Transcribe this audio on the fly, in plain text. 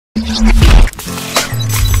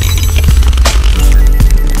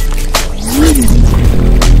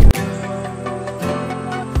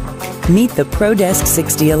Meet the ProDesk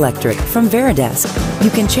 60 Electric from Veridesk. You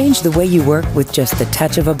can change the way you work with just the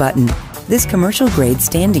touch of a button. This commercial-grade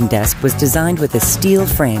standing desk was designed with a steel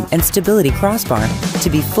frame and stability crossbar to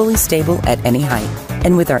be fully stable at any height.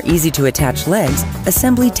 And with our easy-to-attach legs,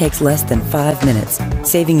 assembly takes less than 5 minutes,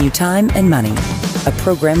 saving you time and money. A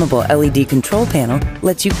programmable LED control panel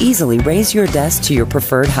lets you easily raise your desk to your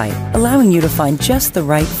preferred height, allowing you to find just the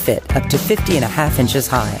right fit up to 50.5 inches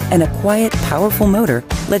high. And a quiet, powerful motor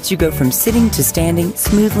lets you go from sitting to standing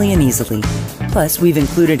smoothly and easily. Plus, we've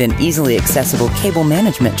included an easily accessible cable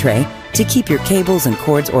management tray to keep your cables and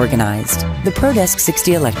cords organized. The ProDesk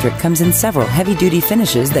 60 Electric comes in several heavy-duty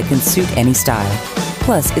finishes that can suit any style.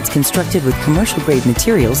 Plus, it's constructed with commercial-grade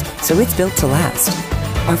materials, so it's built to last.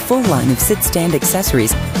 Our full line of sit-stand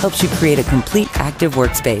accessories helps you create a complete active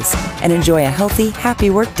workspace and enjoy a healthy, happy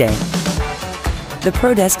workday. The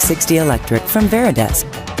ProDesk 60 Electric from Veridesk.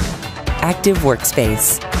 Active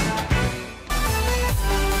workspace.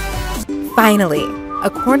 Finally, a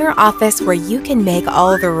corner office where you can make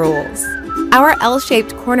all the rules. Our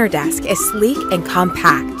L-shaped corner desk is sleek and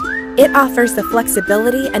compact. It offers the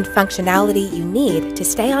flexibility and functionality you need to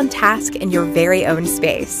stay on task in your very own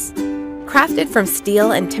space. Crafted from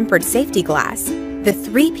steel and tempered safety glass, the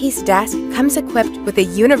 3-piece desk comes equipped with a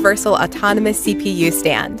universal autonomous CPU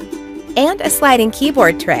stand and a sliding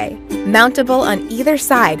keyboard tray, mountable on either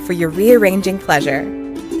side for your rearranging pleasure.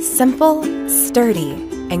 Simple, sturdy,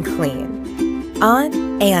 and clean.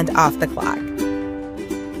 On and off the clock.